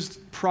use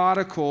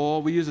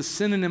a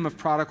synonym of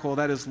prodigal,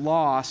 that is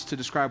lost, to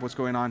describe what's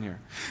going on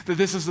here. That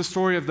this is the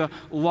story of the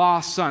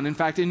lost son. In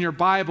fact, in your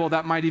Bible,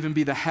 that might even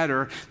be the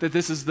header, that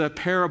this is the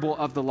parable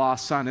of the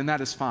lost son, and that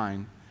is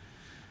fine.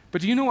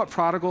 But do you know what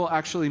prodigal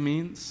actually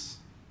means?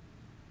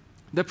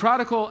 The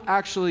prodigal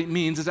actually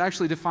means, is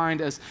actually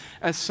defined as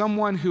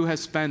someone who has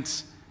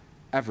spent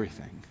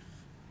everything.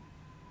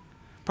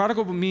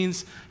 Prodigal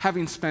means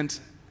having spent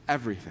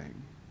everything.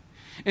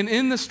 And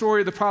in the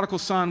story of the prodigal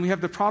son, we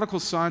have the prodigal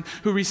son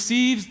who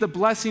receives the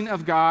blessing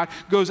of God,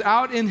 goes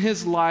out in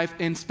his life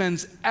and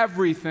spends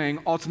everything,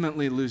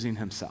 ultimately losing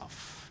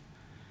himself.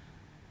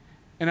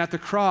 And at the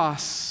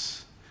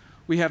cross,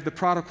 we have the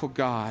prodigal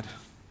God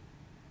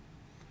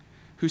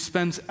who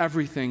spends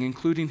everything,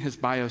 including his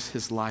bios,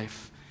 his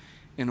life,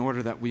 in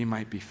order that we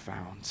might be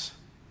found.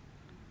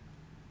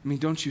 I mean,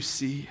 don't you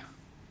see?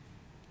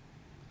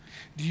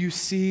 Do you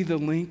see the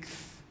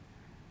length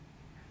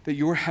that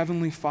your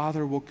heavenly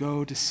Father will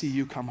go to see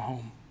you come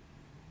home?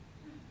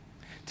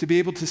 To be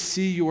able to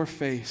see your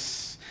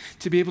face,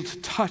 to be able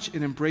to touch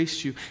and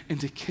embrace you and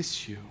to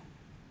kiss you.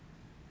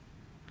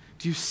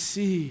 Do you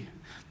see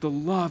the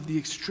love, the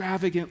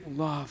extravagant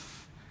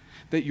love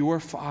that your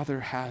Father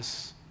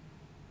has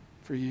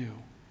for you?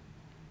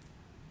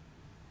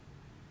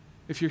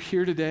 If you're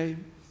here today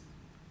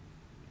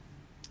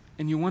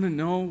and you want to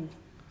know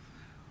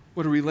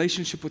what a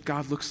relationship with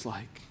God looks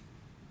like,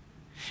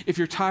 if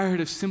you're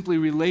tired of simply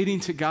relating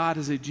to God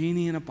as a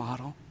genie in a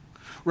bottle,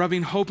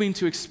 hoping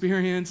to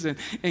experience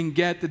and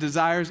get the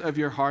desires of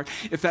your heart,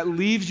 if that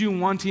leaves you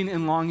wanting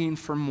and longing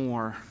for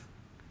more,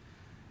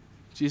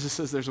 Jesus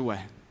says there's a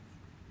way.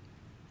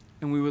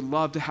 And we would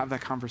love to have that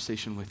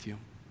conversation with you.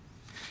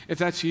 If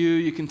that's you,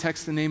 you can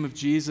text the name of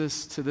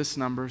Jesus to this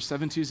number,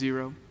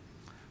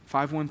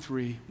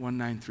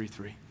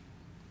 720-513-1933.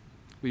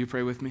 Will you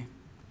pray with me?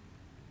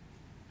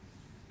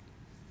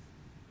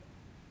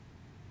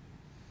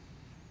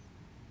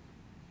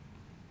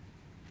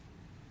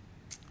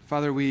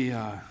 Father,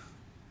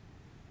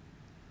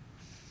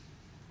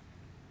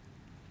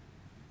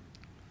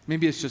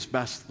 maybe it's just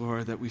best,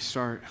 Lord, that we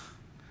start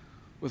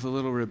with a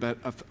little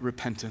of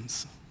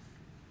repentance.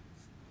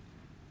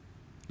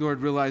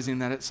 Lord, realizing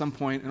that at some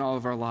point in all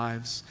of our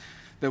lives,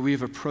 that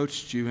we've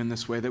approached you in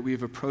this way, that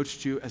we've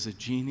approached you as a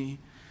genie,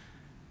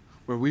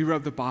 where we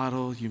rub the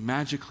bottle, you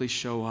magically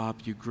show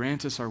up, you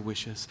grant us our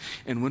wishes,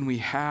 and when we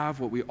have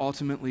what we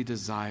ultimately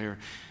desire,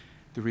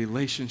 the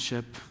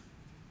relationship,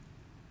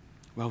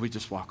 well, we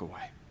just walk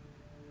away.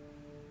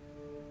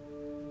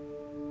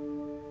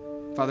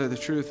 Father, the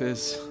truth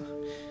is,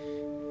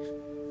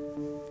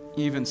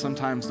 even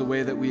sometimes the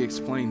way that we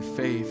explain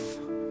faith,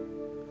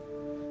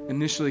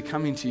 initially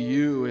coming to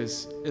you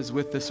is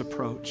with this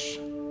approach.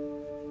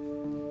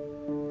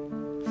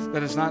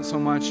 That it's not so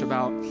much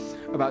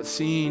about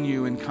seeing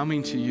you and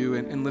coming to you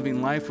and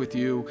living life with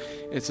you.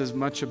 It's as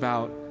much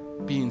about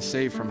being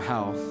saved from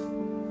hell.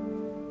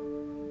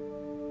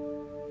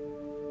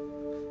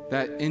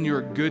 That in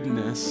your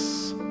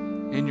goodness,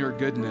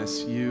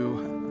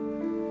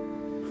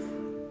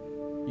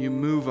 you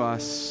move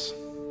us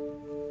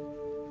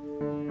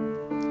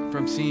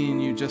from seeing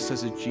you just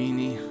as a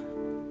genie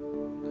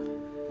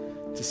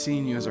to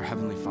seeing you as our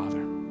Heavenly Father.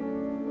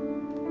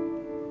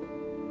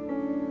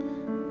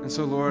 And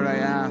so, Lord, I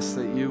ask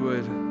that you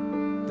would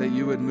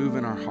move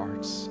in our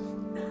hearts.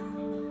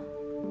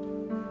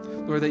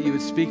 Lord, that you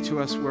would speak to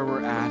us where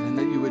we're at, and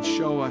that you would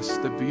show us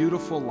the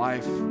beautiful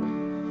life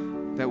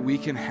that we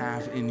can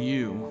have in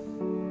you.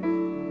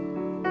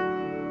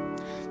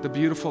 The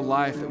beautiful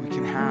life that we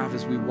can have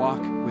as we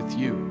walk with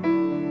you.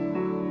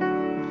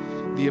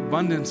 The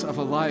abundance of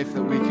a life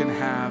that we can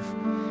have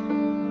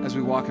as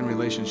we walk in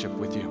relationship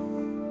with you.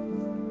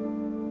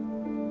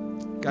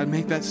 God,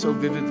 make that so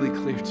vividly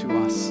clear to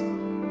us.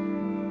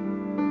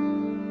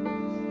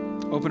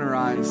 Open our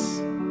eyes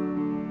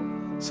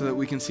so that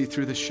we can see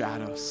through the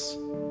shadows,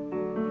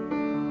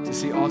 to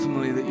see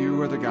ultimately that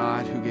you are the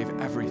God who gave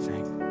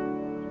everything,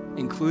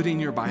 including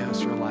your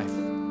bios, your life,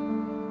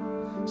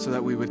 so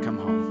that we would come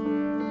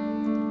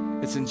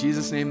home. It's in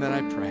Jesus' name that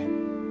I pray.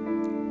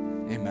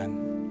 Amen.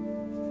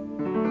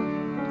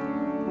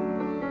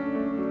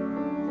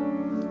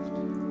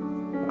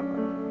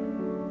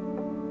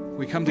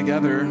 We come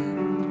together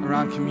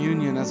around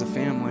communion as a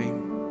family.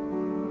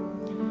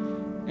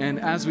 And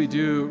as we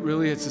do,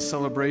 really it's a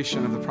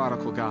celebration of the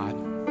prodigal God.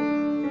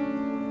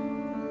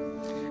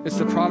 It's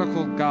the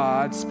prodigal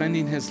God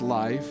spending his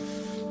life,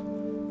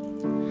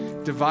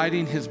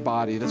 dividing his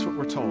body. That's what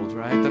we're told,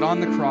 right? That on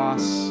the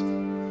cross,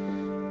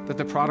 that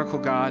the prodigal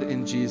God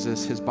in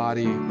Jesus, his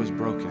body was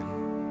broken.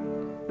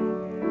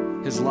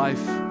 His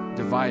life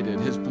divided,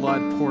 his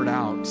blood poured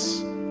out,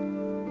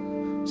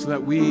 so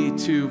that we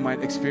too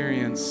might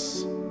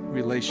experience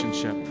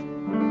relationship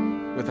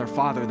with our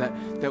Father,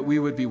 that we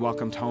would be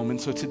welcomed home.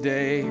 And so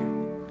today,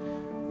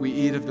 we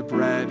eat of the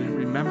bread,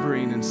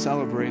 remembering and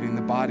celebrating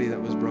the body that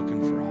was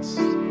broken for us.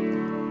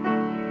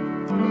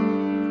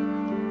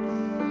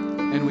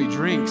 And we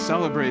drink,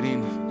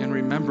 celebrating and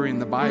remembering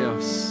the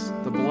bios,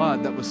 the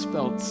blood that was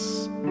spilt,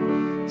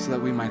 so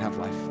that we might have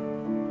life.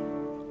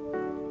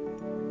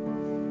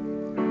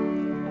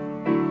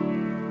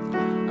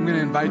 I'm going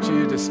to invite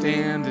you to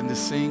stand and to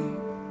sing.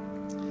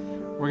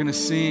 We're going to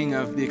sing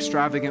of the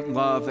extravagant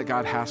love that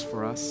God has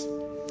for us.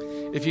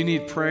 If you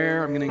need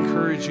prayer, I'm going to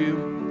encourage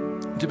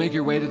you to make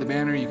your way to the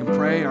banner. You can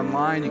pray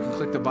online. You can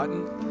click the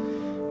button.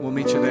 We'll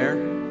meet you there.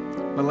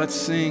 But let's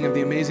sing of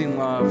the amazing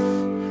love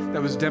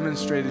that was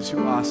demonstrated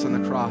to us on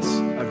the cross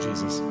of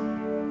Jesus.